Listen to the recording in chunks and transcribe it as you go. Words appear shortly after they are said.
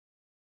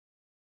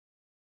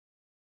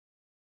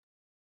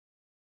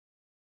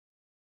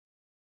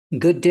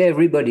Good day,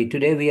 everybody.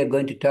 Today we are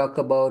going to talk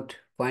about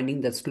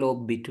finding the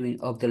slope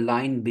of the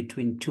line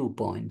between 2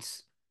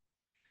 points.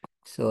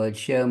 So I'll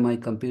share my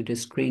computer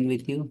screen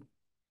with you.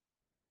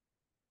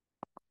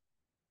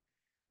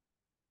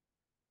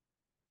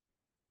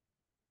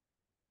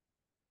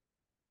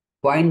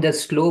 Find the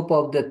slope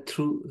of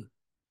the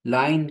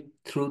line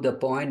through the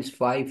points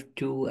 5,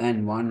 2,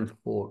 and 1,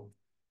 4.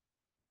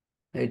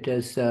 It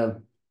is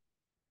so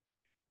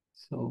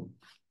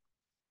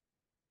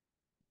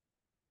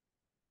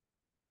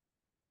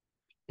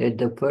let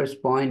the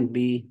first point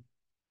be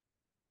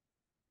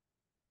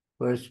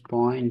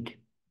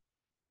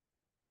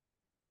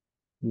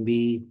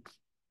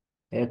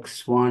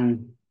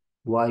x1,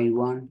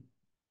 y1.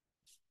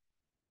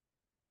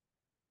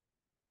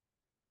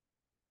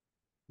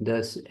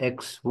 Thus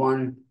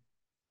x1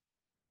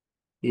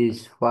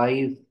 is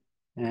 5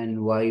 and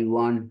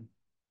y1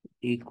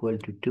 equal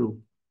to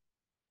 2.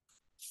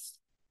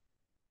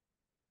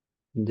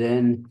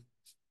 Then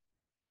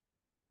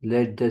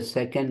let the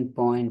second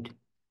point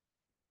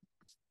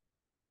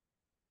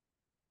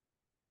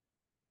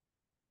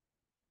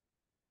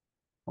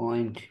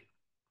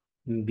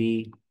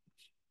be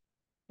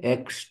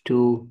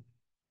x2,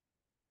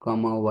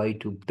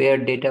 y2,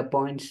 paired data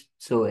points.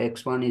 So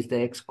x1 is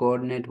the x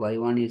coordinate,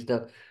 y1 is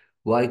the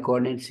y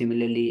coordinate.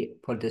 Similarly,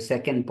 for the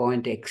second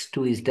point,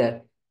 x2 is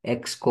the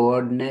x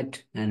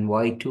coordinate and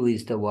y2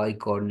 is the y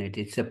coordinate.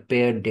 It's a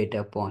paired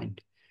data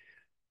point.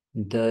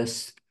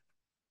 Thus,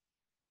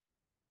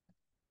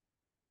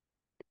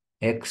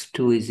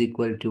 x2 is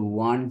equal to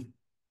 1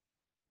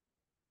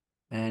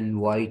 and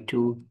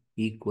y2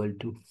 equal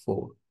to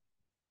 4.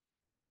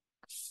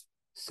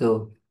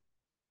 So,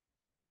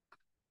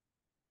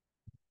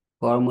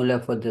 formula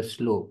for the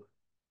slope.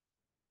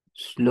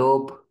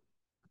 Slope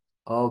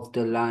of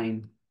the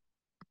line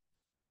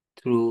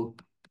through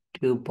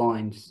 2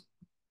 points.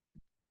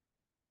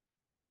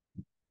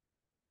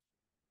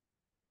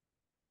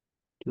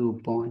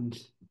 2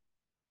 points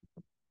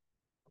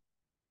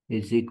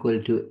is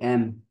equal to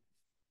m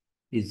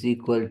is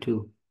equal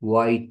to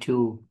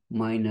y2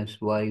 minus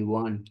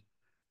y1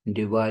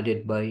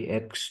 divided by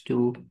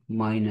x2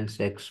 minus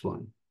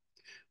x1,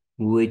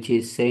 which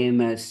is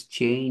same as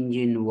change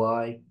in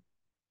y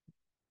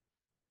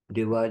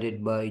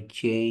divided by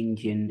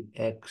change in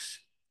x.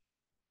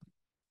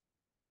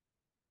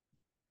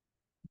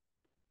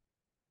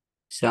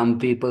 Some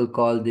people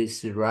call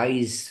this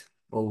rise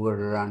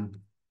over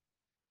run.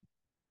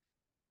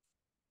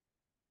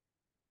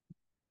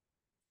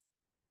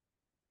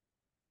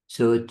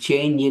 So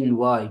change in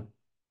y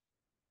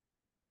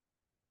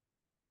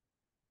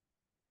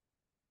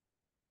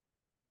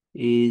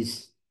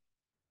is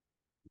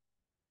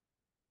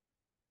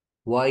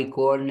y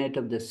coordinate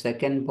of the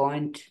second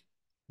point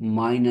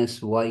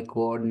minus y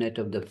coordinate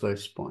of the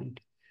first point,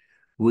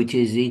 which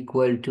is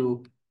equal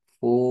to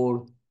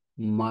 4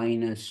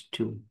 minus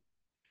 2.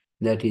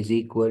 That is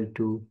equal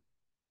to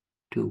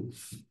 2.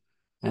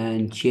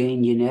 And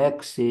change in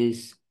x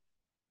is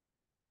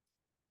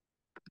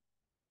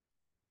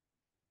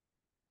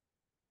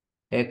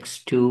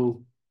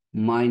x2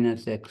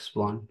 minus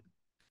x1,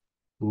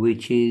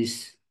 which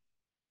is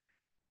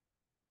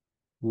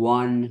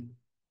 1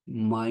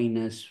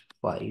 minus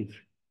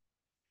 5.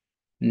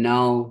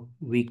 Now,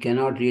 we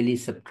cannot really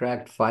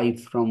subtract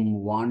 5 from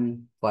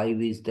 1.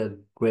 5 is the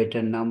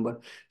greater number.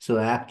 So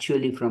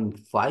actually from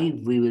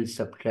 5, we will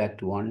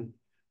subtract 1.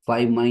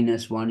 5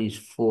 minus 1 is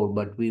 4,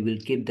 but we will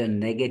keep the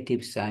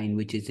negative sign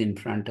which is in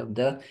front of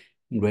the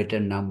greater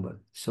number.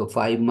 So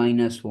 5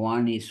 minus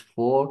 1 is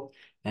 4.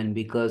 And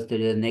because there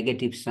is a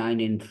negative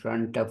sign in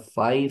front of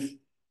 5,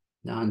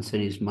 the answer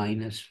is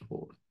minus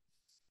 4.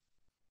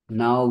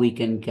 Now we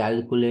can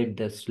calculate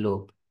the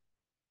slope.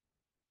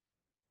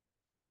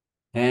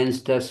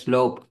 Hence the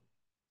slope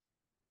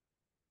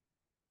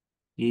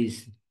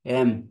is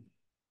m.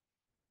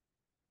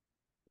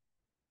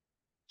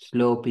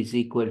 Slope is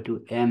equal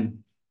to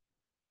m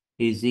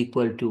is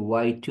equal to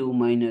y2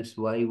 minus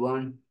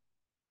y1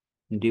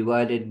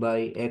 divided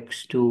by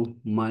x2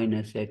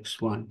 minus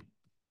x1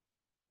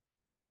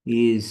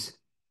 is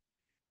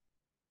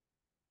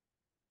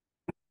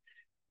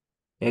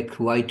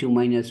y2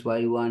 minus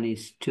y1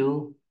 is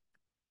 2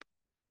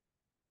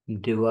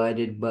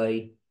 divided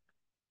by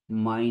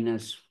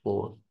minus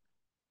 4.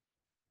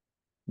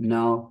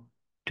 Now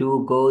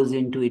 2 goes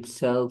into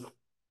itself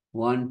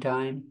 1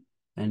 time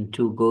and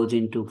 2 goes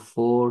into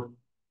 4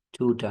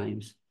 2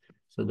 times.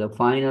 So the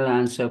final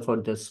answer for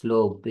the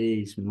slope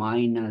is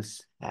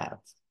minus half.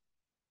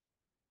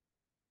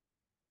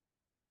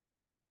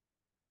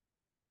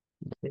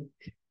 Okay.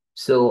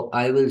 So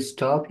I will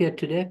stop here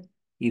today.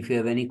 If you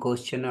have any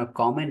question or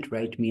comment,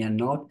 write me a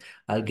note.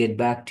 I'll get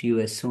back to you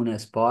as soon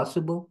as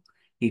possible.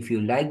 If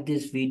you like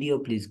this video,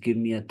 please give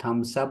me a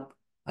thumbs up.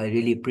 I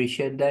really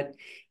appreciate that.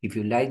 If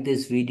you like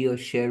this video,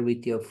 share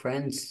with your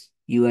friends.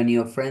 You and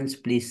your friends,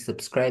 please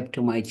subscribe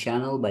to my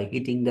channel by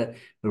hitting the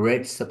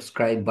red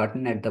subscribe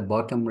button at the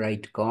bottom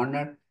right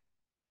corner.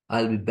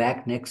 I'll be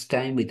back next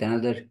time with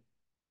another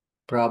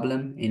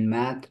problem in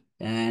math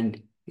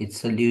and its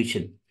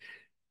solution.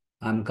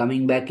 I'm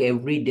coming back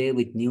every day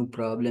with new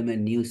problem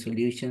and new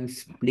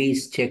solutions.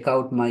 Please check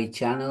out my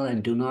channel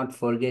and do not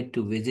forget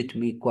to visit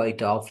me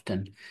quite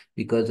often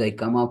because I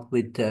come up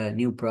with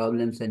new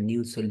problems and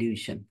new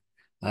solution.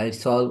 I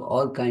solve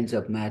all kinds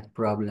of math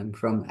problems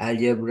from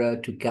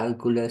algebra to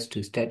calculus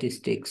to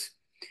statistics.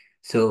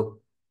 So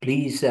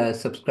please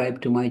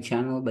subscribe to my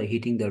channel by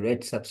hitting the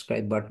red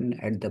subscribe button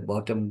at the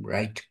bottom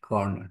right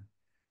corner.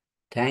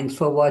 Thanks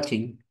for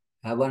watching.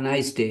 Have a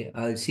nice day.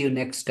 I'll see you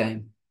next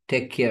time.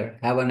 Take care.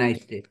 Have a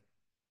nice day.